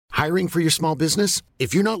Hiring for your small business?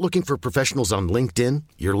 If you're not looking for professionals on LinkedIn,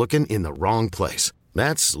 you're looking in the wrong place.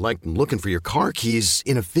 That's like looking for your car keys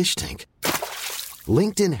in a fish tank.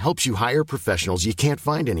 LinkedIn helps you hire professionals you can't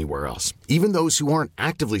find anywhere else, even those who aren't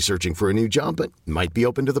actively searching for a new job but might be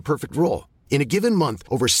open to the perfect role. In a given month,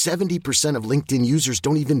 over 70% of LinkedIn users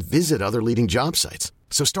don't even visit other leading job sites.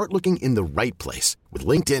 So start looking in the right place. With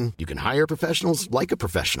LinkedIn, you can hire professionals like a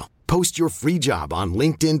professional. Post your free job on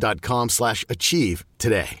linkedin.com/achieve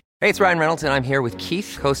today. Hey, it's Ryan Reynolds, and I'm here with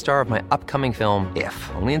Keith, co-star of my upcoming film,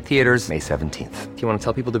 If, only in theaters May 17th. Do you want to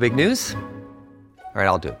tell people the big news? All right,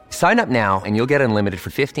 I'll do it. Sign up now and you'll get unlimited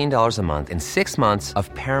for $15 a month and 6 months of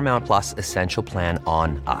Paramount Plus Essential Plan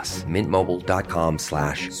on us.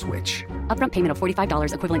 MintMobile.com/switch. Upfront payment of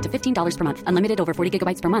 $45 equivalent to $15 per month. Unlimited over 40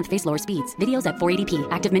 gigabytes per month. Face lower speeds. Videos at 480p.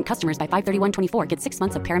 Active Mint customers by 531.24 get 6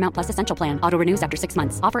 months of Paramount Plus Essential Plan. Auto renews after 6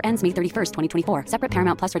 months. Offer ends May 31st, 2024. Separate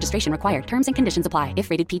Paramount Plus registration required. Terms and conditions apply if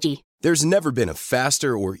rated PG. There's never been a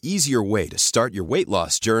faster or easier way to start your weight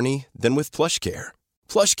loss journey than with PlushCare.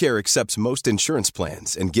 PlushCare accepts most insurance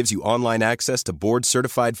plans and gives you online access to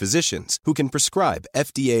board-certified physicians who can prescribe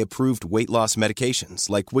FDA-approved weight loss medications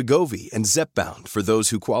like Wegovy and Zepbound for those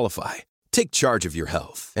who qualify. Take charge of your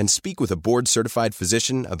health and speak with a board-certified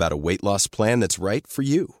physician about a weight loss plan that's right for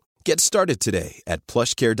you. Get started today at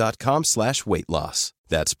plushcare.com/weight-loss.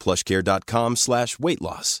 That's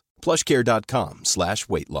plushcare.com/weight-loss.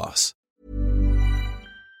 plushcare.com/weight-loss.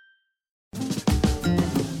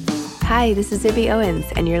 Hi, this is Zibby Owens,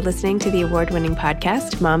 and you're listening to the award-winning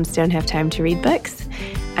podcast, Moms Don't Have Time to Read Books.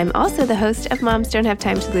 I'm also the host of Moms Don't Have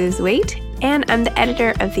Time to Lose Weight, and I'm the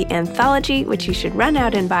editor of the anthology, which you should run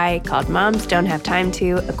out and buy, called Moms Don't Have Time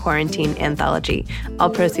to, a quarantine anthology. All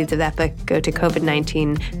proceeds of that book go to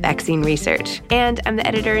COVID-19 vaccine research. And I'm the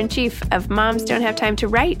editor-in-chief of Moms Don't Have Time to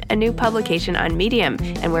Write, a new publication on Medium,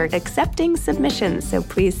 and we're accepting submissions, so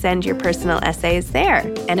please send your personal essays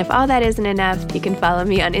there. And if all that isn't enough, you can follow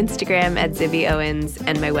me on Instagram at Zibby Owens,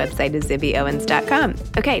 and my website is zibbyowens.com.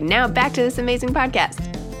 Okay, now back to this amazing podcast.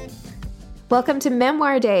 Welcome to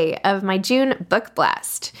Memoir Day of my June Book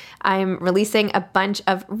Blast. I'm releasing a bunch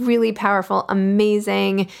of really powerful,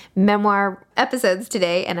 amazing memoir episodes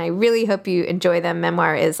today, and I really hope you enjoy them.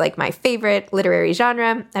 Memoir is like my favorite literary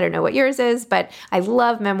genre. I don't know what yours is, but I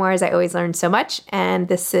love memoirs. I always learn so much, and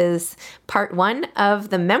this is part 1 of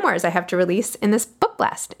the memoirs I have to release in this Book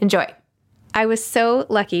Blast. Enjoy. I was so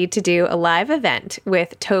lucky to do a live event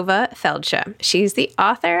with Tova Feldshuh. She's the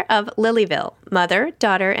author of Lilyville, Mother,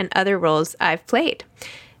 Daughter, and Other Roles I've Played.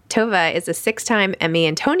 Tova is a 6-time Emmy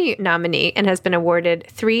and Tony nominee and has been awarded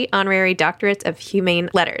 3 honorary doctorates of humane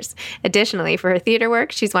letters. Additionally, for her theater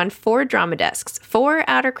work, she's won 4 Drama Desks, 4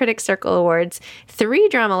 Outer Critics Circle Awards, 3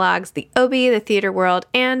 Dramalogues, the Obie, the Theater World,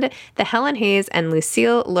 and the Helen Hayes and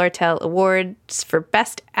Lucille Lortel Awards for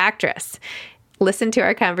Best Actress. Listen to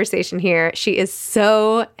our conversation here. She is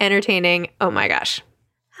so entertaining. Oh my gosh.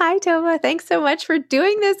 Hi, Tova. Thanks so much for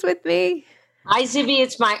doing this with me. Hi, Zibby.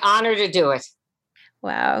 It's my honor to do it.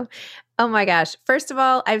 Wow. Oh my gosh. First of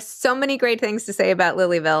all, I have so many great things to say about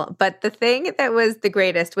Lilyville, but the thing that was the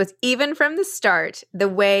greatest was even from the start, the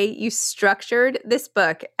way you structured this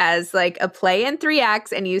book as like a play in 3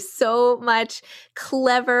 acts and used so much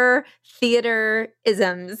clever theater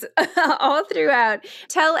isms all throughout.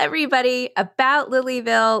 Tell everybody about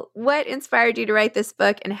Lilyville, what inspired you to write this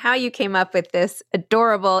book, and how you came up with this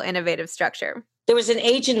adorable, innovative structure. There was an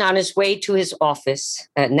agent on his way to his office,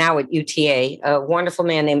 now at UTA, a wonderful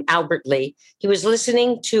man named Albert Lee. He was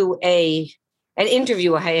listening to an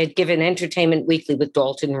interview I had given Entertainment Weekly with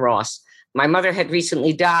Dalton Ross. My mother had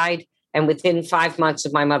recently died, and within 5 months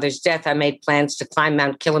of my mother's death, I made plans to climb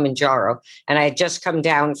Mount Kilimanjaro. And I had just come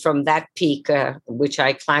down from that peak, which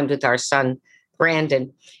I climbed with our son,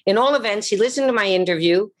 Brandon. In all events, he listened to my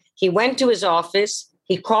interview. He went to his office.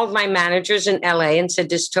 He called my managers in LA and said,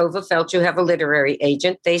 "Does Tova Feldshuh have a literary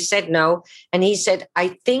agent?" They said no. And he said,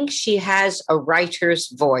 "I think she has a writer's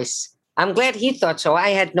voice." I'm glad he thought so. I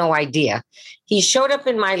had no idea. He showed up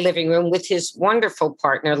in my living room with his wonderful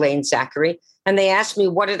partner, Lane Zachary, and they asked me,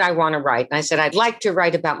 what did I want to write? And I said, I'd like to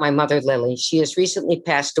write about my mother, Lily. She has recently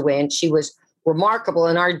passed away, and she was remarkable.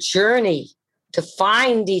 And our journey to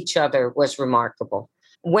find each other was remarkable.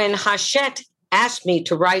 When Hachette asked me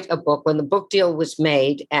to write a book, when the book deal was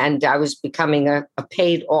made and I was becoming a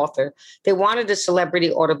paid author, they wanted a celebrity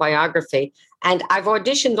autobiography. And I've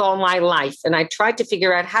auditioned all my life, and I tried to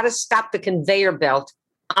figure out how to stop the conveyor belt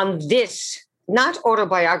on this, not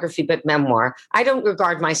autobiography, but memoir. I don't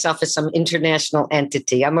regard myself as some international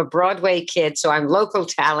entity. I'm a Broadway kid, so I'm local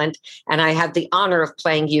talent, and I have the honor of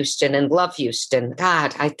playing Houston and love Houston.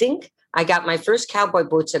 God, I think I got my first cowboy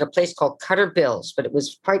boots at a place called Cutter Bill's, but it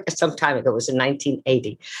was quite some time ago. It was in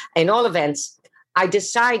 1980. In all events, I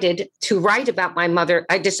decided to write about my mother.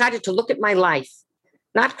 I decided to look at my life,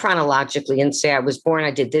 not chronologically and say I was born,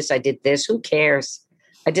 I did this. Who cares?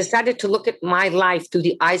 I decided to look at my life through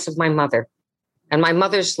the eyes of my mother and my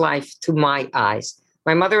mother's life through my eyes.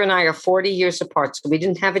 My mother and I are 40 years apart, so we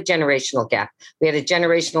didn't have a generational gap. We had a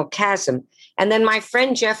generational chasm. And then my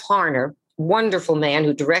friend Jeff Harner, wonderful man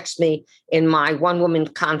who directs me in my one-woman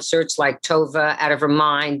concerts like Tova, Out of Her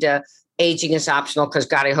Mind, Aging is Optional, because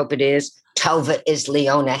God, I hope it is. Tova is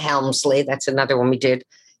Leona Helmsley. That's another one we did.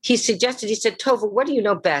 He suggested, he said, Tova, what do you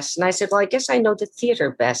know best? And I said, well, I guess I know the theater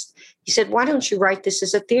best. He said, why don't you write this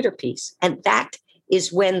as a theater piece? And that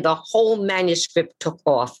is when the whole manuscript took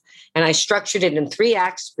off. And I structured it in 3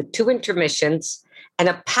 acts with 2 intermissions and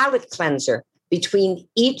a palette cleanser between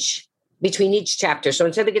each chapter. So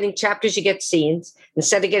instead of getting chapters, you get scenes.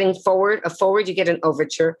 Instead of getting a forward, you get an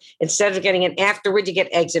overture. Instead of getting an afterward, you get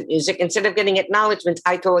exit music. Instead of getting acknowledgement,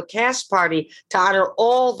 I throw a cast party to honor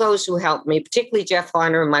all those who helped me, particularly Jeff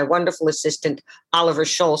Harner and my wonderful assistant, Oliver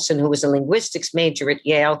Scholson, who was a linguistics major at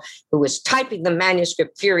Yale, who was typing the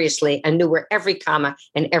manuscript furiously and knew where every comma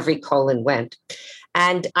and every colon went.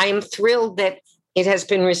 And I am thrilled that it has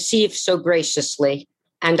been received so graciously.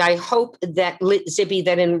 And I hope that, Zibby,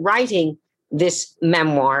 that in writing this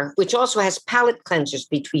memoir, which also has palette cleansers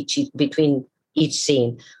between each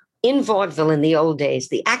scene, in vaudeville in the old days,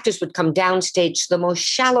 the actors would come downstage to the most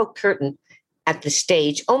shallow curtain at the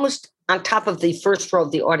stage, almost on top of the first row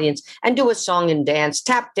of the audience, and do a song and dance,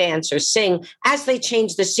 tap dance or sing as they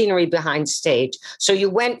changed the scenery behind stage. So you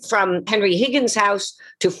went from Henry Higgins' house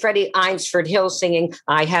to Freddie Eynsford Hill singing,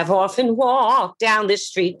 I have often walked down this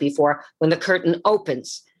street before, when the curtain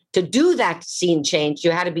opens. To do that scene change,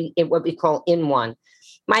 you had to be in what we call in one.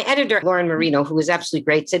 My editor, Lauren Marino, who was absolutely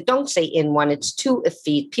great, said, don't say in one, it's too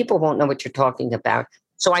effete. People won't know what you're talking about.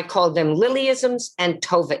 So I called them Lilyisms and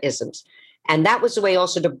Tova-isms. And that was a way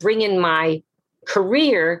also to bring in my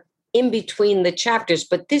career in between the chapters.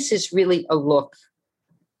 But this is really a look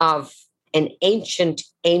of an ancient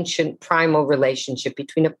primal relationship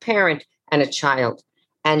between a parent and a child.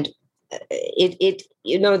 And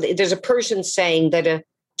there's a Persian saying that a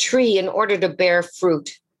tree, in order to bear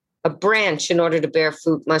fruit, a branch, in order to bear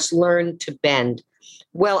fruit, must learn to bend.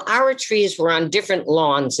 Well, our trees were on different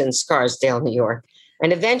lawns in Scarsdale, New York.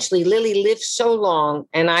 And eventually Lily lived so long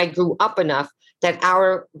and I grew up enough that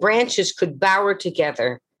our branches could bower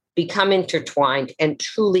together, become intertwined and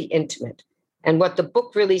truly intimate. And what the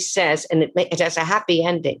book really says, and it has a happy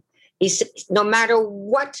ending, is no matter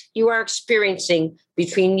what you are experiencing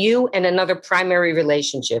between you and another primary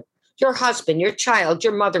relationship, your husband, your child,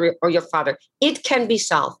 your mother, or your father, it can be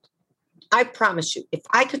solved. I promise you, if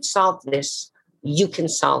I could solve this, you can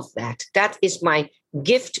solve that. That is my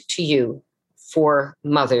gift to you for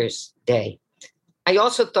Mother's Day. I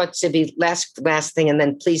also thought, Zibby, last thing, and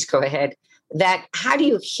then please go ahead, that how do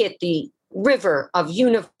you hit the river of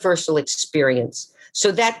universal experience so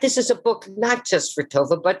that this is a book not just for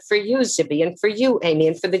Tova, but for you, Zibby, and for you, Amy,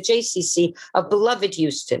 and for the JCC of beloved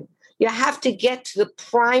Houston. You have to get to the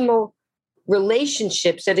primal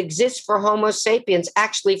relationships that exist for Homo sapiens,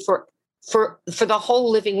 actually for the whole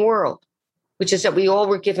living world, which is that we all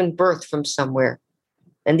were given birth from somewhere.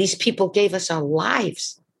 And these people gave us our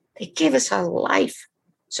lives. They gave us our life.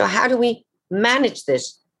 So how do we manage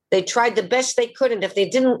this? They tried the best they could. And if they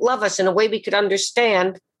didn't love us in a way we could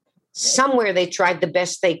understand, somewhere they tried the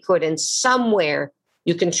best they could. And somewhere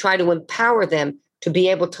you can try to empower them to be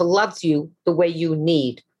able to love you the way you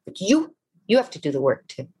need. But you have to do the work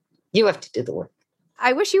too. You have to do the work.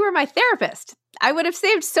 I wish you were my therapist. I would have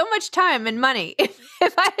saved so much time and money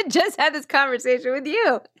if I had just had this conversation with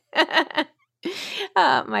you.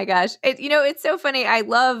 Oh my gosh. It's so funny. I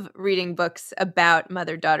love reading books about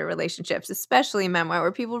mother-daughter relationships, especially memoir,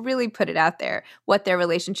 where people really put it out there, what their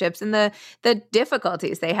relationships and the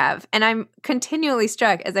difficulties they have. And I'm continually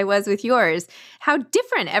struck, as I was with yours, how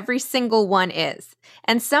different every single one is.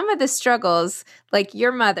 And some of the struggles, like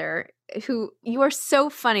your mother, who you are so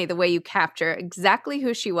funny the way you capture exactly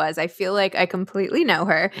who she was. I feel like I completely know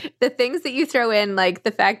her. The things that you throw in, like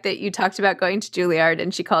the fact that you talked about going to Juilliard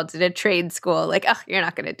and she called it a trade school, like, oh, you're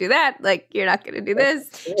not going to do that. Like, you're not going to do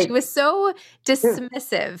this. She was so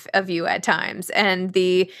dismissive of you at times. And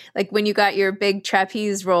when you got your big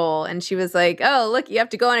trapeze role and she was like, oh, look, you have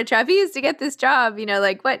to go on a trapeze to get this job,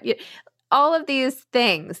 what? All of these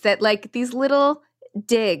things that like these little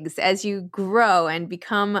digs as you grow and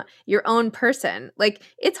become your own person. Like,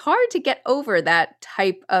 it's hard to get over that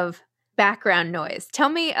type of background noise. Tell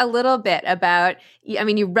me a little bit about,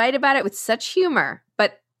 you write about it with such humor,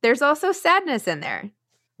 but there's also sadness in there.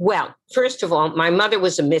 Well, first of all, my mother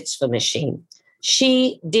was a mitzvah machine.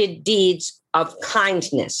 She did deeds of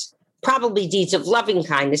kindness, probably deeds of loving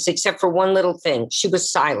kindness, except for one little thing. She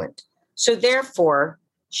was silent. So therefore,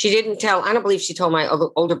 she didn't tell, I don't believe she told my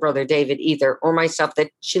older brother, David, either, or myself, that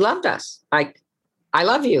she loved us. Like, I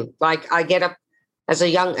love you. Like, I get up as a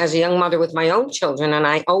young mother with my own children, and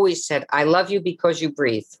I always said, I love you because you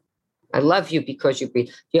breathe. I love you because you breathe.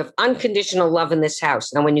 You have unconditional love in this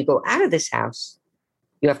house. Now, when you go out of this house,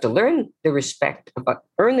 you have to earn the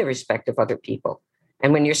respect of other people.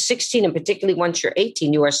 And when you're 16, and particularly once you're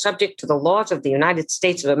 18, you are subject to the laws of the United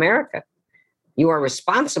States of America. You are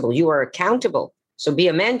responsible. You are accountable. So be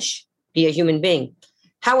a mensch, be a human being.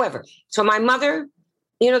 However, so my mother,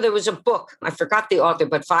 there was a book, I forgot the author,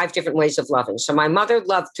 but 5 different ways of loving. So my mother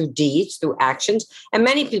loved through deeds, through actions. And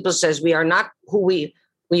many people says we are not who we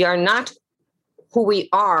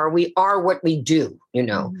are what we do,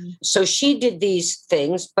 Mm-hmm. So she did these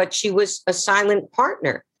things, but she was a silent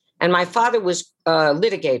partner. And my father was a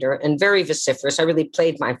litigator and very vociferous. I really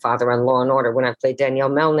played my father on Law and Order when I played Danielle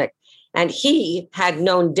Melnick. And he had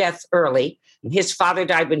known death early. His father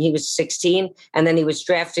died when he was 16, and then he was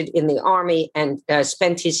drafted in the army and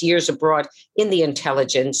spent his years abroad in the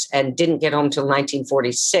intelligence and didn't get home till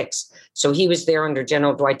 1946. So he was there under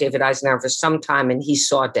General Dwight David Eisenhower for some time, and he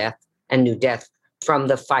saw death and knew death from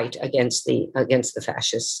the fight against the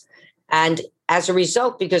fascists. And as a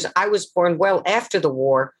result, because I was born well after the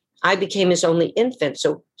war, I became his only infant.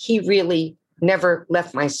 So he really never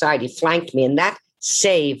left my side. He flanked me, and that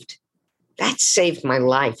saved my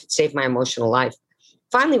life. It saved my emotional life.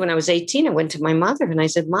 Finally, when I was 18, I went to my mother and I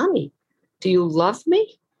said, Mommy, do you love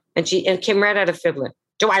me? And she came right out of fiddler.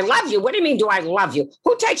 Do I love you? What do you mean, do I love you?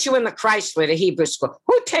 Who takes you in the Chrysler to Hebrew school?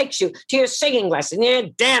 Who takes you to your singing lesson, your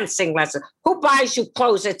dancing lesson? Who buys you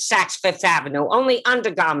clothes at Saks Fifth Avenue? Only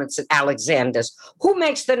undergarments at Alexander's. Who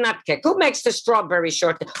makes the nut cake? Who makes the strawberry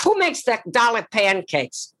shortcake? Who makes the dollar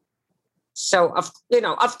pancakes? So,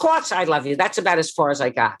 of course I love you. That's about as far as I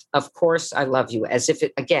got. Of course I love you, as if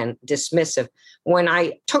it, again, dismissive. When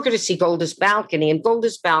I took her to see Golda's Balcony, and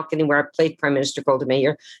Golda's Balcony, where I played Prime Minister Golda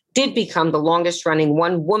Meir, did become the longest running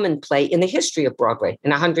one-woman play in the history of Broadway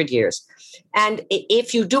in 100 years. And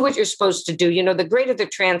if you do what you're supposed to do, the greater the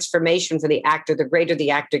transformation for the actor, the greater the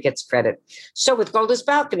actor gets credit. So with Golda's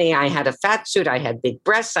Balcony, I had a fat suit, I had big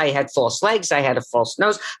breasts, I had false legs, I had a false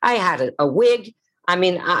nose, I had a wig. I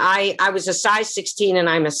mean, I was a size 16 and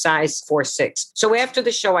I'm a size 4'6". So after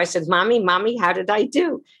the show, I said, Mommy, how did I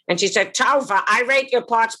do? And she said, Tova, I rate your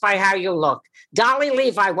parts by how you look. Dolly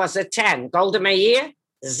Levi was a 10. Golda Meir,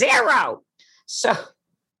 0. So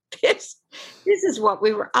this is what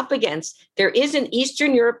we were up against. There is an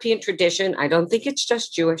Eastern European tradition. I don't think it's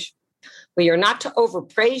just Jewish, where you're not to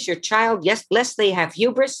overpraise your child, lest they have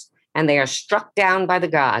hubris and they are struck down by the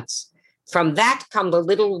gods. From that come the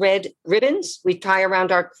little red ribbons we tie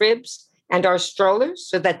around our cribs and our strollers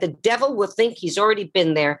so that the devil will think he's already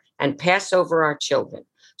been there and pass over our children.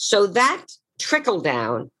 So that trickle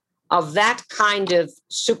down of that kind of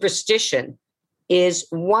superstition is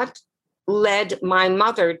what led my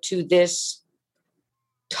mother to this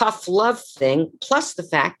tough love thing, plus the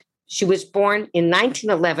fact she was born in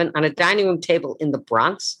 1911 on a dining room table in the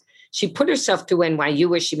Bronx. She put herself through NYU,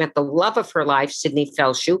 where she met the love of her life, Sidney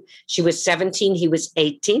Felshu. She was 17. He was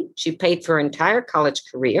 18. She paid for her entire college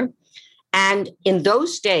career. And in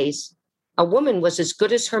those days, a woman was as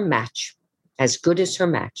good as her match,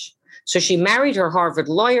 So she married her Harvard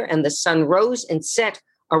lawyer, and the sun rose and set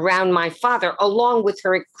around my father, along with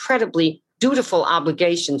her incredibly dutiful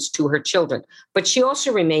obligations to her children. But she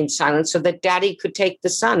also remained silent so that Daddy could take the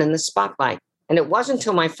sun and the spotlight. And it wasn't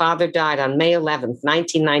until my father died on May 11th,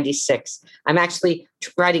 1996. I'm actually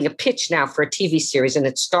writing a pitch now for a TV series, and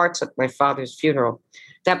it starts at my father's funeral,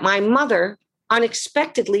 that my mother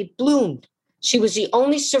unexpectedly bloomed. She was the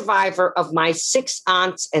only survivor of my 6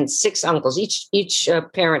 aunts and 6 uncles. Each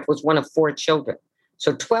parent was one of 4 children.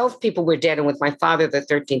 So 12 people were dead, and with my father, the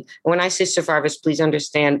 13th. And when I say survivors, please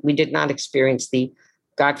understand, we did not experience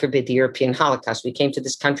God forbid, the European Holocaust. We came to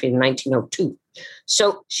this country in 1902.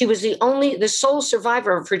 So she was the sole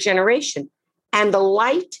survivor of her generation. And the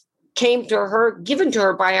light came to her, given to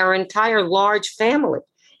her by our entire large family.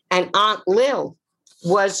 And Aunt Lil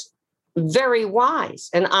was very wise.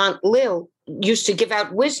 And Aunt Lil used to give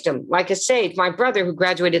out wisdom. Like I say, my brother, who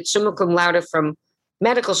graduated summa cum laude from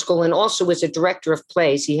medical school and also was a director of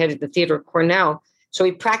plays, he headed the theater at Cornell, So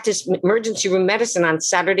he practiced emergency room medicine on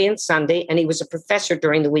Saturday and Sunday, and he was a professor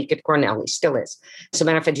during the week at Cornell. He still is. As a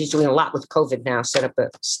matter of fact, he's doing a lot with COVID now, set up a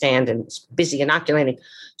stand and is busy inoculating.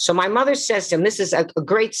 So my mother says to him, this is a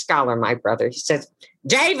great scholar, my brother. He says,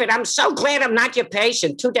 David, I'm so glad I'm not your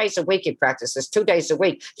patient. 2 days a week he practices, 2 days a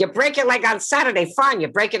week. You break your leg on Saturday, fine. You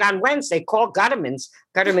break it on Wednesday, call Gutterman's.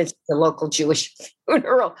 Gutterman's the local Jewish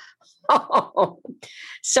funeral. Oh.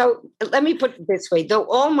 So let me put it this way.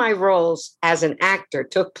 Though all my roles as an actor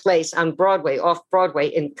took place on Broadway, off Broadway,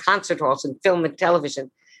 in concert halls and film and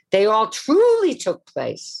television, they all truly took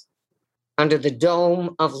place under the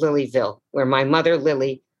dome of Lilyville, where my mother,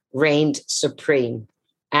 Lily, reigned supreme.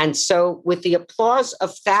 And so with the applause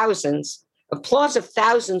of thousands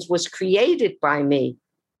was created by me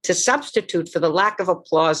to substitute for the lack of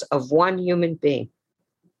applause of one human being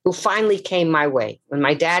who finally came my way. When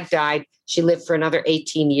my dad died, she lived for another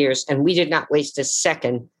 18 years, and we did not waste a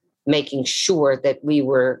second making sure that we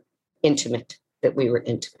were intimate.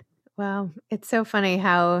 Wow. It's so funny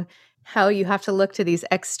how you have to look to these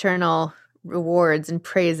external rewards and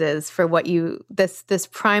praises for what this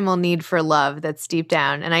primal need for love that's deep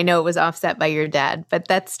down. And I know it was offset by your dad, but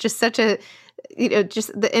that's just such a,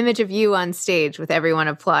 just the image of you on stage with everyone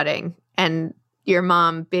applauding and your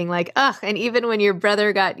mom being like, ugh. And even when your brother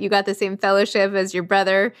you got the same fellowship as your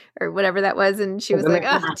brother or whatever that was. And she was like,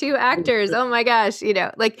 ugh, 2 actors. Oh my gosh.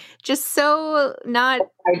 Like just so not.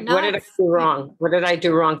 What did I do wrong? What did I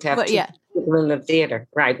do wrong to have 2 people in the theater?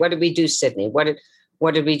 Right. What did we do, Sydney? What did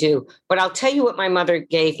we do? But I'll tell you what my mother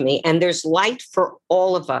gave me. And there's light for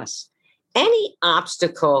all of us. Any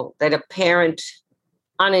obstacle that a parent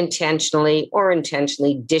unintentionally or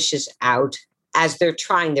intentionally dishes out as they're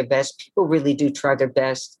trying their best, people really do try their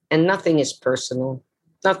best, and nothing is personal.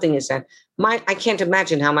 Nothing is that. I can't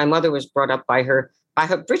imagine how my mother was brought up by her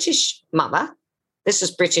British mother. This is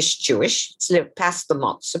British Jewish. It's a little pass the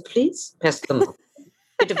matzo, please. Pass the matzo.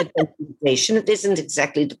 Bit of a translation. It isn't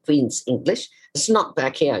exactly the Queen's English. It's not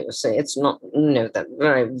back here, you say. It's not, that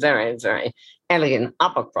very, very, very elegant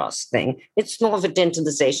upper cross thing. It's more of a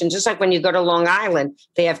dentalization. Just like when you go to Long Island,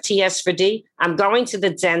 they have TS for D. I'm going to the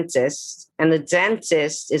dentist, and the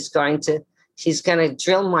dentist she's going to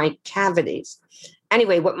drill my cavities.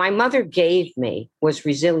 Anyway, what my mother gave me was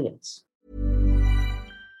resilience.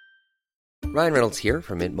 Ryan Reynolds here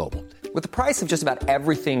from Mint Mobile. With the price of just about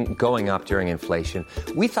everything going up during inflation,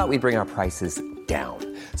 we thought we'd bring our prices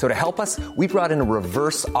down. So to help us, we brought in a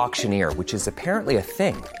reverse auctioneer, which is apparently a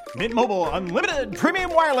thing. Mint Mobile Unlimited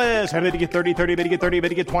Premium Wireless. How to get 30, 30, bit to get 30, bit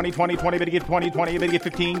to get 20, 20, 20, bit to get 20, 20, bit to get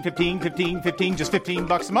 15, 15, 15, 15, just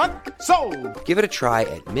 $15 a month? Sold! Give it a try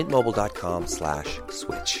at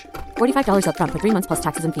mintmobile.com/switch. $45 up front for 3 months plus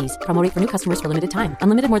taxes and fees. Promo rate for new customers for limited time.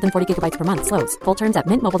 Unlimited more than 40 gigabytes per month. Slows full terms at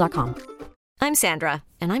mintmobile.com. I'm Sandra,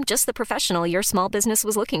 and I'm just the professional your small business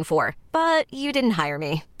was looking for. But you didn't hire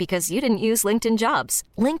me because you didn't use LinkedIn Jobs.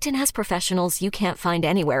 LinkedIn has professionals you can't find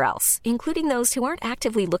anywhere else, including those who aren't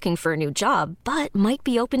actively looking for a new job, but might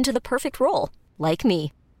be open to the perfect role, like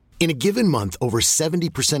me. In a given month, over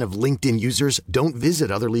 70% of LinkedIn users don't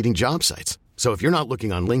visit other leading job sites. So if you're not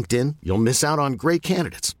looking on LinkedIn, you'll miss out on great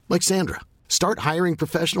candidates like Sandra. Start hiring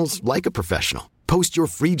professionals like a professional. Post your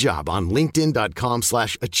free job on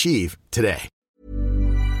linkedin.com/achieve today.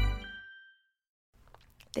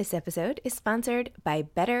 This episode is sponsored by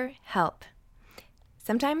BetterHelp.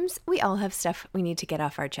 Sometimes we all have stuff we need to get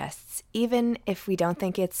off our chests. Even if we don't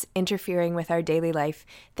think it's interfering with our daily life,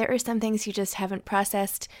 there are some things you just haven't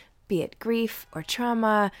processed, be it grief or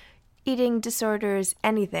trauma, eating disorders,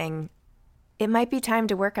 anything. It might be time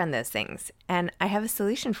to work on those things, and I have a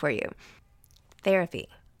solution for you. Therapy.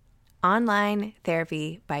 Online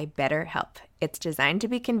therapy by BetterHelp. It's designed to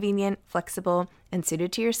be convenient, flexible, and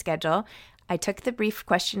suited to your schedule. I took the brief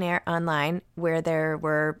questionnaire online where there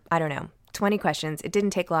were, 20 questions. It didn't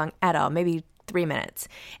take long at all, maybe 3 minutes.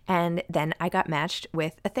 And then I got matched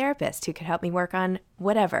with a therapist who could help me work on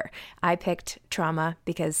whatever. I picked trauma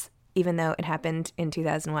because even though it happened in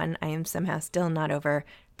 2001, I am somehow still not over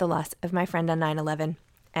the loss of my friend on 9/11.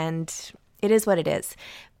 And it is what it is.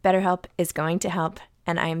 BetterHelp is going to help.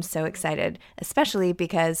 And I am so excited, especially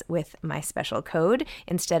because with my special code,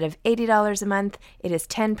 instead of $80 a month, it is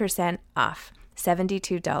 10% off,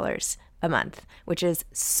 $72 a month, which is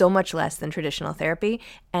so much less than traditional therapy.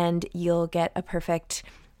 And you'll get a perfect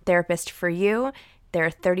therapist for you. There are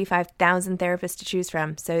 35,000 therapists to choose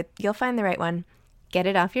from, so you'll find the right one. Get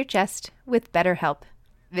it off your chest with BetterHelp.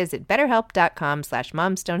 Visit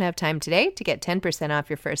betterhelp.com/momsdon'thavetime today to get 10% off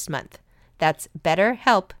your first month. That's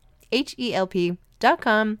BetterHelp,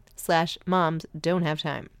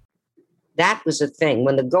 HELP.com/momsdon'thavetime. That was a thing.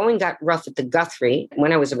 When the going got rough at the Guthrie,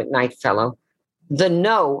 when I was a McKnight Fellow, The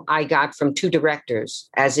no I got from two directors,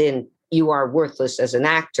 as in, you are worthless as an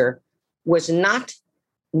actor, was not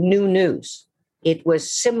new news. It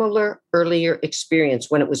was similar earlier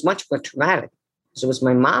experience when it was much more traumatic. Because it was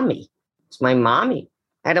my mommy. It's my mommy.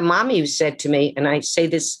 I had a mommy who said to me, and I say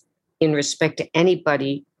this in respect to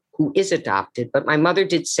anybody who is adopted, but my mother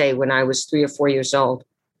did say when I was 3 or 4 years old,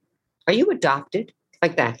 "Are you adopted?"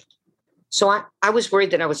 Like that. So I was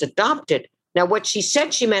worried that I was adopted. Now, what she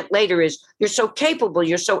said she meant later is, "You're so capable,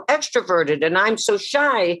 you're so extroverted, and I'm so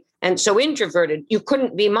shy and so introverted, you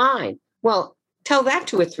couldn't be mine." Well, tell that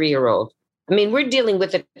to a 3-year-old. I mean, we're dealing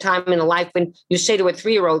with a time in a life when you say to a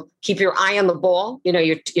 3-year-old, "Keep your eye on the ball." You know,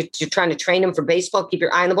 you're trying to train him for baseball, keep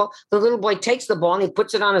your eye on the ball. The little boy takes the ball and he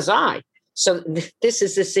puts it on his eye. So this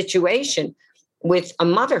is the situation with a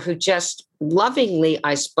mother who just lovingly,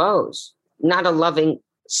 I suppose, not a loving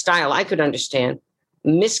style I could understand,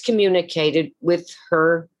 miscommunicated with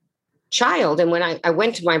her child. And when I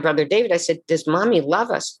went to my brother David, I said, "Does mommy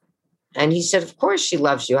love us?" And he said, "Of course she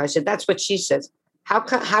loves you." I said, "That's what she says."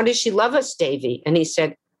 How does she love us, Davy? And he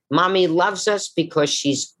said, "Mommy loves us because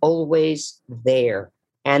she's always there."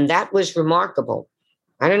 And that was remarkable.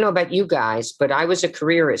 I don't know about you guys, but I was a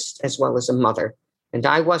careerist as well as a mother, and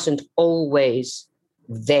I wasn't always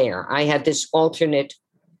there. I had this alternate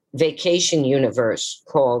vacation universe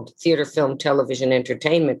called theater, film, television,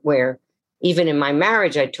 entertainment, where even in my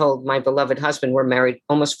marriage, I told my beloved husband, we're married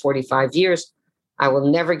almost 45 years, "I will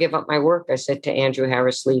never give up my work," I said to Andrew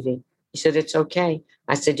Harris Levy. He said, "It's okay."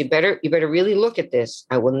 I said, you better really look at this.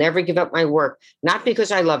 I will never give up my work, not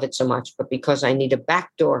because I love it so much, but because I need a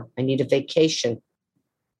backdoor. I need a vacation.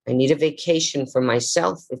 I need a vacation for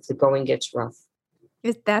myself if the going gets rough.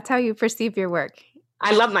 That's how you perceive your work?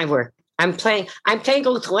 I love my work. I'm playing a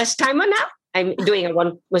little Restheimer now. I'm doing a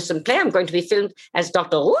one-person play. I'm going to be filmed as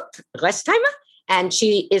Dr. Ruth Restheimer, and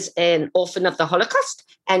she is an orphan of the Holocaust,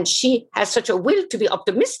 and she has such a will to be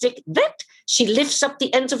optimistic that she lifts up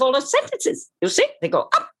the ends of all her sentences. You see? They go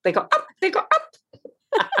up, they go up, they go up.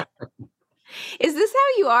 Is this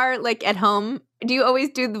how you are, like, at home? Do you always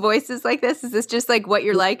do the voices like this? Is this just like what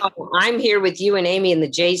you're like? Oh, I'm here with you and Amy and the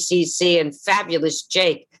JCC and fabulous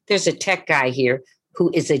Jake. There's a tech guy here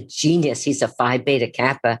who is a genius. He's a Phi Beta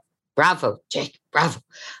Kappa. Bravo, Jake, bravo.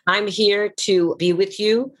 I'm here to be with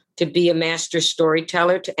you, to be a master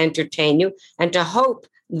storyteller, to entertain you, and to hope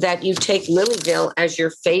that you take Lilyville as your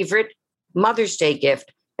favorite Mother's Day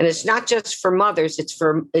gift. And it's not just for mothers, it's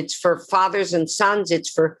for fathers and sons, it's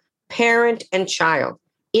for parent and child.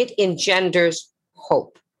 It engenders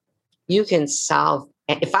hope. You can solve,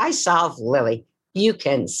 if I solve Lily, you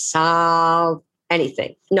can solve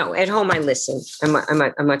anything. No, at home I listen.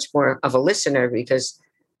 I'm much more of a listener because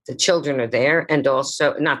the children are there, and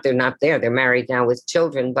also they're not there. They're married now with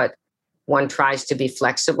children, but one tries to be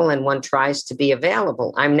flexible and one tries to be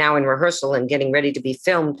available. I'm now in rehearsal and getting ready to be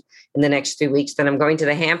filmed in the next 3 weeks. Then I'm going to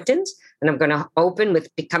the Hamptons, and I'm going to open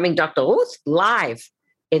with Becoming Dr. Ruth live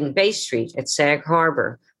in Bay Street at Sag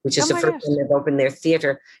Harbor, which is the first time they've opened their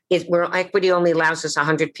theater. Where equity only allows us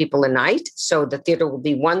 100 people a night. So the theater will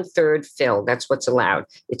be 1/3 filled. That's what's allowed.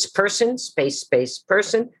 It's person, space,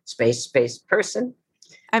 person, space, person.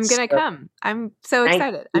 I'm going to come. I'm so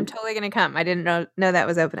excited. I'm totally going to come. I didn't know that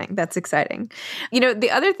was opening. That's exciting. You know, the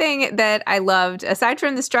other thing that I loved, aside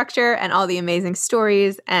from the structure and all the amazing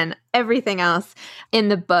stories and everything else in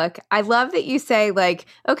the book, I love that you say, like,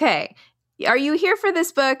 okay, are you here for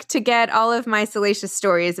this book to get all of my salacious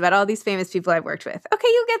stories about all these famous people I've worked with? Okay,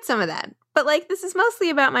 you'll get some of that. But, like, this is mostly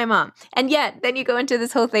about my mom. And yet, then you go into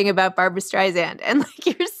this whole thing about Barbra Streisand. And, like,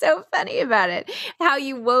 you're so funny about it. How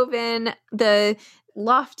you wove in the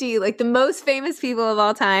lofty, like, the most famous people of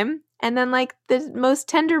all time, and then, like, the most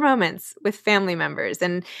tender moments with family members,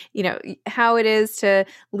 and, you know, how it is to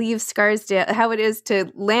leave Scarsdale, how it is to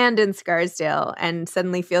land in Scarsdale and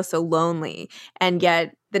suddenly feel so lonely, and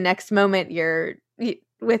yet the next moment you're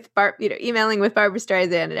with emailing with Barbra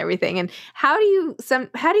Streisand and everything. And how do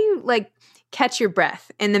you like catch your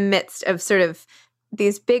breath in the midst of sort of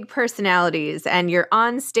these big personalities and your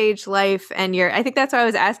on-stage life and I think that's why I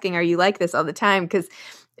was asking, are you like this all the time? Because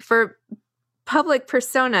for public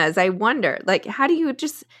personas, I wonder, like, how do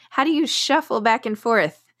you shuffle back and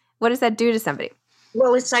forth? What does that do to somebody?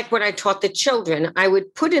 Well, it's like what I taught the children. I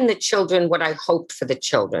would put in the children what I hoped for the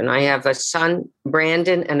children. I have a son,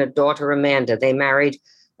 Brandon, and a daughter, Amanda. They married,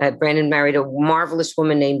 Brandon married a marvelous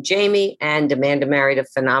woman named Jamie, and Amanda married a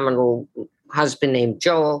phenomenal husband named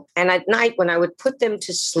Joel. And at night, when I would put them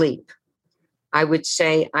to sleep, I would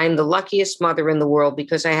say I'm the luckiest mother in the world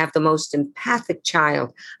because I have the most empathic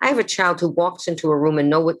child. I have a child who walks into a room and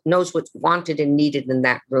knows what's wanted and needed in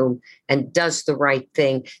that room and does the right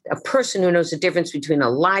thing. A person who knows the difference between a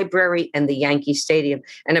library and the Yankee Stadium.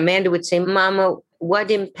 And Amanda would say, Mama, what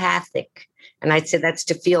empathic? And I'd say that's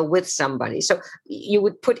to feel with somebody. So you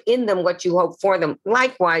would put in them what you hope for them.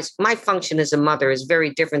 Likewise, my function as a mother is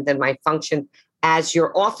very different than my function as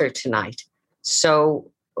your author tonight.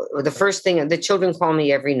 So the first thing, the children call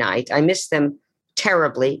me every night. I miss them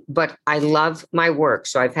terribly, but I love my work.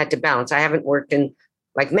 So I've had to balance. I haven't worked in,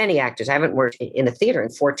 like many actors, I haven't worked in a theater in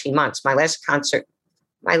 14 months. My last concert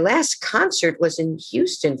was in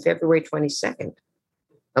Houston, February 22nd.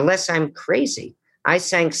 Unless I'm crazy. I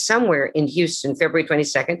sang somewhere in Houston, February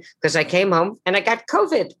 22nd, because I came home and I got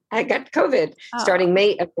COVID. Starting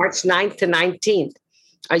March 9th to 19th.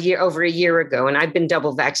 Over a year ago. And I've been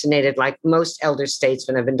double vaccinated like most elder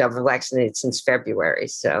statesmen. I've been double vaccinated since February.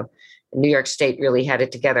 So New York State really had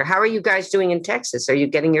it together. How are you guys doing in Texas? Are you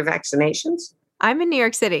getting your vaccinations? I'm in New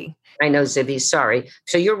York City. I know, Zibby, sorry.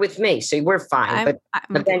 So you're with me. So we're fine. But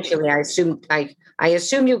eventually I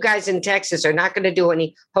assume you guys in Texas are not going to do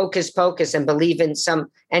any hocus pocus and believe in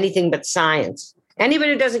anything but science.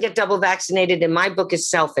 Anybody who doesn't get double vaccinated in my book is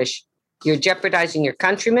selfish. You're jeopardizing your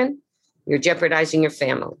countrymen. You're jeopardizing your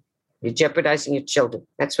family. You're jeopardizing your children.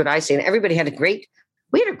 That's what I say. And everybody had a great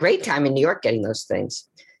time in New York getting those things.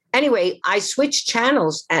 Anyway, I switch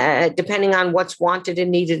channels depending on what's wanted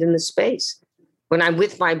and needed in the space. When I'm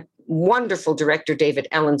with my wonderful director, David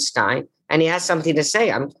Ellenstein, and he has something to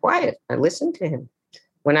say, I'm quiet. I listen to him.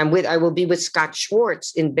 I will be with Scott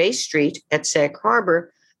Schwartz in Bay Street at Sag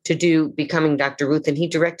Harbor to do Becoming Dr. Ruth. And he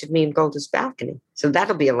directed me in Golda's Balcony. So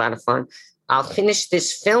that'll be a lot of fun. I'll finish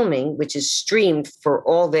this filming, which is streamed for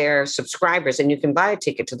all their subscribers, and you can buy a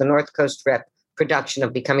ticket to the North Coast Rep production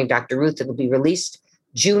of Becoming Dr. Ruth. It'll be released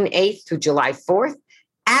June 8th through July 4th,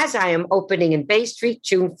 as I am opening in Bay Street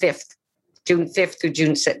June 5th through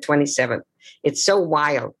June 27th. It's so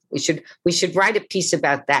wild. We should write a piece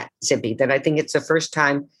about that, Zibby, that I think it's the first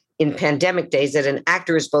time in pandemic days that an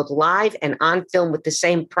actor is both live and on film with the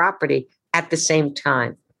same property at the same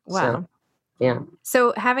time. Wow. So, yeah.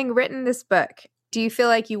 So having written this book, do you feel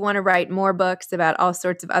like you want to write more books about all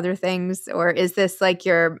sorts of other things? Or is this like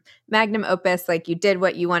your magnum opus, like you did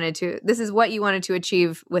what you wanted to, this is what you wanted to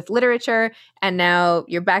achieve with literature, and now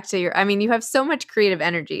you're back to you have so much creative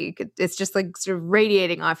energy. It's just like sort of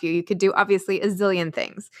radiating off you. You could do obviously a zillion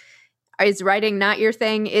things. Is writing not your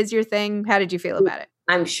thing? Is your thing? How did you feel about it?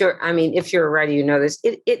 I'm sure, if you're a writer, you know this.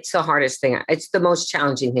 It's the hardest thing. It's the most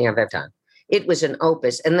challenging thing I've ever done. It was an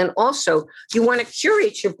opus. And then also, you want to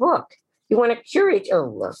curate your book. You want to curate.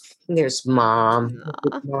 Oh, look, there's mom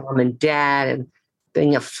and dad, and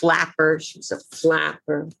being a flapper. She's a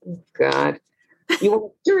flapper. Oh, God. You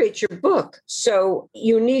want to curate your book. So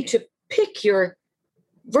you need to pick your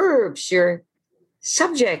verbs, your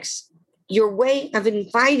subjects, your way of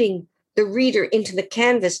inviting the reader into the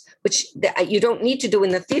canvas, which you don't need to do in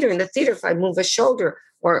the theater. In the theater, if I move a shoulder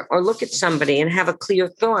or look at somebody and have a clear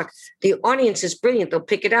thought, the audience is brilliant. They'll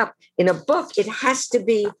pick it up. In a book, it has to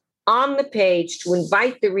be on the page to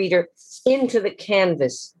invite the reader into the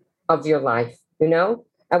canvas of your life.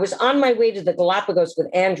 I was on my way to the Galapagos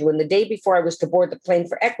with Andrew, and the day before I was to board the plane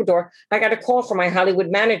for Ecuador, I got a call from my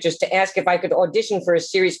Hollywood managers to ask if I could audition for a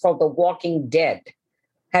series called The Walking Dead.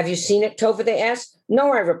 Have you seen it, Tova? They asked.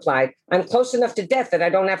 No, I replied. I'm close enough to death that I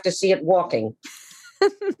don't have to see it walking.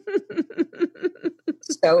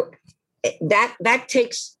 So that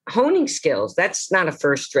takes honing skills. That's not a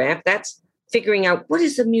first draft. That's figuring out, what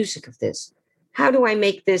is the music of this? How do I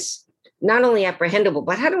make this not only apprehendable,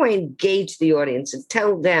 but how do I engage the audience and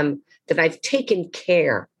tell them that I've taken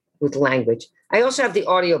care with language? I also have the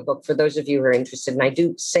audiobook for those of you who are interested, and I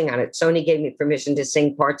do sing on it. Sony gave me permission to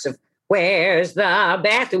sing parts of Where's the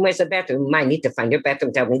bathroom? Where's the bathroom? I need to find your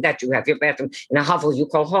bathroom. Tell me that you have your bathroom in a hovel you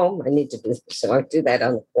call home. I need to do this. So I do that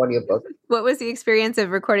on the audiobook. What was the experience of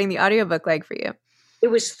recording the audiobook like for you? It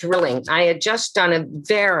was thrilling. I had just done a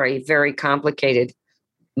very, very complicated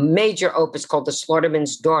major opus called The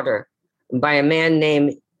Slaughterman's Daughter by a man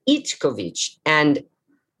named Itzkovich. And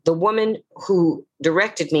the woman who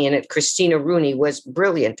directed me in it, Christina Rooney, was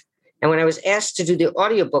brilliant. And when I was asked to do the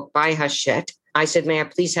audiobook by Hachette, I said, may I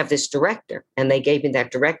please have this director? And they gave me that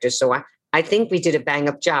director. So I think we did a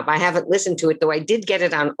bang-up job. I haven't listened to it, though I did get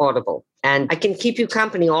it on Audible. And I can keep you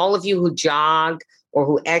company, all of you who jog or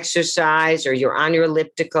who exercise or you're on your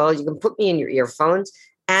elliptical. You can put me in your earphones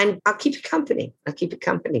and I'll keep you company.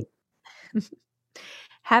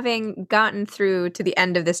 having gotten through to the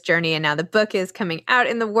end of this journey and now the book is coming out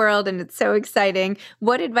in the world and it's so exciting,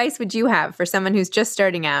 what advice would you have for someone who's just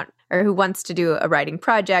starting out or who wants to do a writing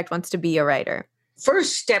project, wants to be a writer?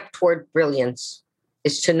 First step toward brilliance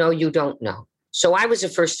is to know you don't know. So I was a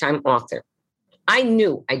first-time author. I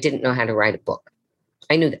knew I didn't know how to write a book.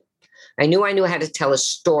 I knew that. I knew how to tell a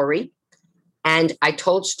story. And I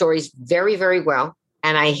told stories very, very well.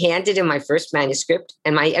 And I handed in my first manuscript.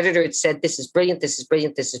 And my editor had said, this is brilliant, this is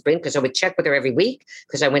brilliant, this is brilliant. Because I would check with her every week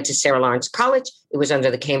because I went to Sarah Lawrence College. It was under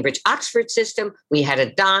the Cambridge-Oxford system. We had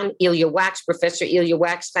a Don, Ilya Wax, Professor Ilya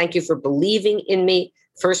Wax. Thank you for believing in me.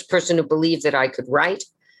 First person who believed that I could write.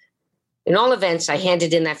 In all events, I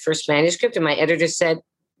handed in that first manuscript and my editor said,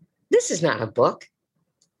 this is not a book.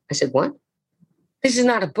 I said, what? This is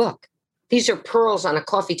not a book. These are pearls on a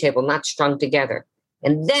coffee table, not strung together.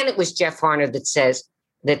 And then it was Jeff Harner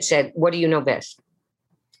that said, what do you know best?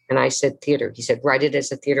 And I said, theater. He said, write it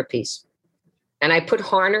as a theater piece. And I put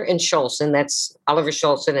Harner and Scholson, that's Oliver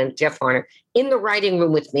Scholson and Jeff Harner, in the writing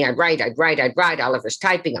room with me. I'd write. Oliver's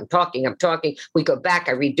typing. I'm talking. We go back.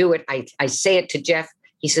 I redo it. I say it to Jeff.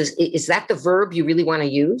 He says, is that the verb you really want to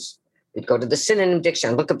use? We'd go to the synonym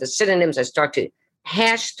dictionary, look up the synonyms. I start to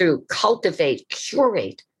hash through, cultivate,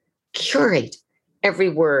 curate every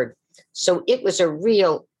word. So it was a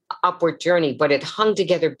real upward journey, but it hung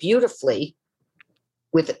together beautifully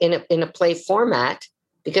in a play format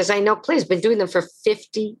because I know plays. I've been doing them for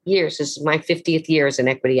 50 years. This is my 50th year as an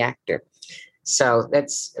equity actor. So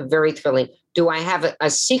that's very thrilling. Do I have a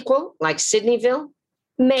sequel like Sydneyville?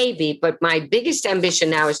 Maybe, but my biggest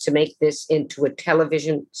ambition now is to make this into a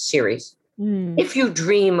television series. If you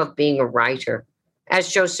dream of being a writer,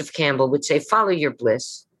 as Joseph Campbell would say, follow your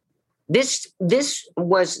bliss. This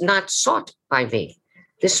was not sought by me.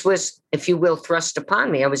 This was, if you will, thrust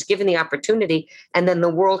upon me. I was given the opportunity, and then the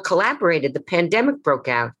world collaborated. The pandemic broke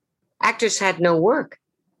out. Actors had no work.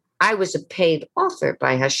 I was a paid author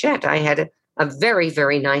by Hachette. I had a very,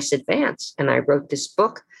 very nice advance, and I wrote this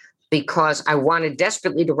book because I wanted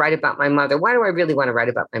desperately to write about my mother. Why do I really want to write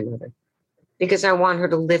about my mother? Because I want her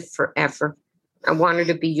to live forever. I want her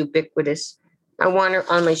to be ubiquitous. I want her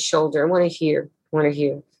on my shoulder. I want to hear.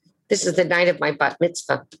 This is the night of my bat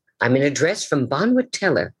mitzvah. I'm in a dress from Bonwit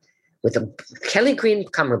Teller with a Kelly green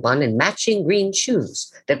cummerbund and matching green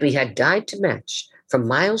shoes that we had dyed to match from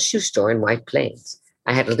Miles' Shoe Store in White Plains.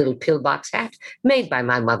 I had a little pillbox hat made by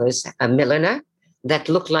my mother's milliner that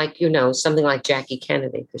looked like, something like Jackie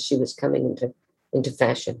Kennedy because she was coming into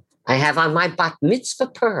fashion. I have on my bat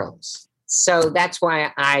mitzvah pearls. So that's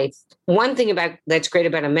why one thing that's great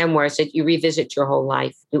about a memoir is that you revisit your whole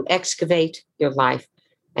life. You excavate your life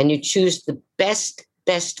and you choose the best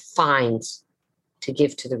finds to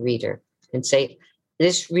give to the reader and say,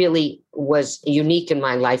 this really was unique in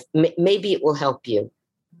my life. Maybe it will help you.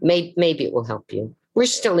 Maybe it will help you. We're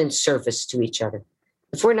still in service to each other.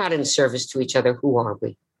 If we're not in service to each other, who are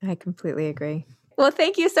we? I completely agree. Well,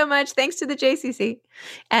 thank you so much. Thanks to the JCC.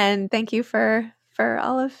 And thank you for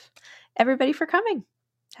all of everybody for coming.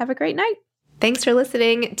 Have a great night. Thanks for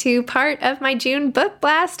listening to part of my June book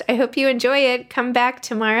blast. I hope you enjoy it. Come back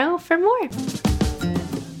tomorrow for more.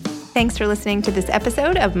 Thanks for listening to this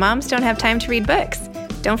episode of Moms Don't Have Time to Read Books.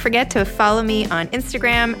 Don't forget to follow me on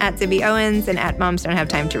Instagram at Zibby Owens and at Moms Don't Have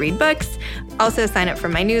Time to Read Books. Also sign up for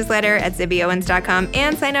my newsletter at zibbyowens.com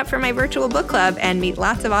and sign up for my virtual book club and meet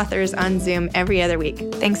lots of authors on Zoom every other week.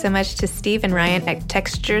 Thanks so much to Steve and Ryan at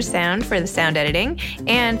Texture Sound for the sound editing.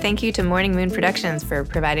 And thank you to Morning Moon Productions for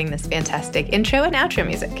providing this fantastic intro and outro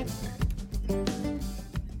music.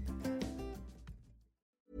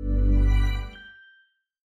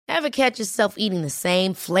 Ever catch yourself eating the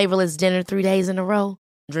same flavorless dinner 3 days in a row?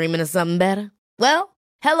 Dreaming of something better? Well,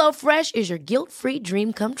 HelloFresh is your guilt-free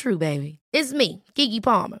dream come true, baby. It's me, Keke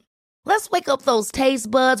Palmer. Let's wake up those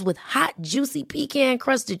taste buds with hot, juicy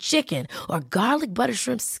pecan-crusted chicken or garlic butter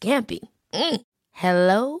shrimp scampi.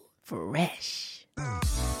 HelloFresh.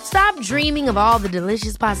 Stop dreaming of all the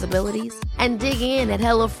delicious possibilities and dig in at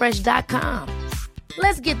HelloFresh.com.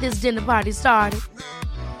 Let's get this dinner party started.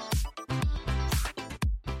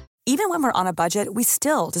 Even when we're on a budget, we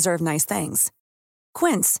still deserve nice things.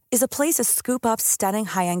 Quince is a place to scoop up stunning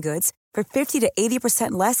high-end goods for 50 to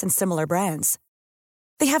 80% less than similar brands.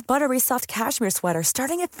 They have buttery soft cashmere sweaters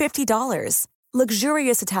starting at $50,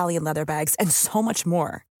 luxurious Italian leather bags, and so much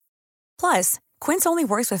more. Plus, Quince only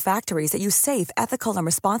works with factories that use safe, ethical, and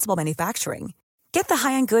responsible manufacturing. Get the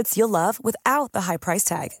high-end goods you'll love without the high price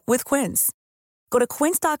tag with Quince. Go to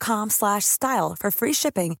quince.com/style for free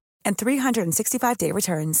shipping and 365-day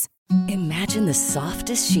returns. Imagine the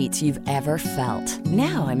softest sheets you've ever felt.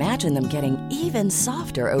 Now imagine them getting even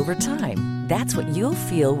softer over time. That's what you'll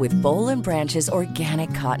feel with Boll & Branch's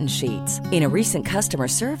organic cotton sheets. In a recent customer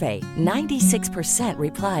survey, 96%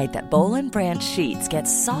 replied that Boll & Branch sheets get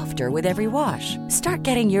softer with every wash. Start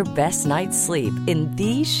getting your best night's sleep in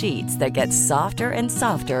these sheets that get softer and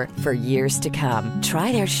softer for years to come.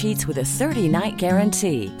 Try their sheets with a 30-night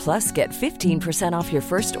guarantee. Plus, get 15% off your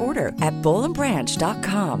first order at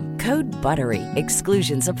bollandbranch.com. Code BUTTERY.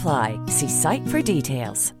 Exclusions apply. See site for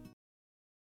details.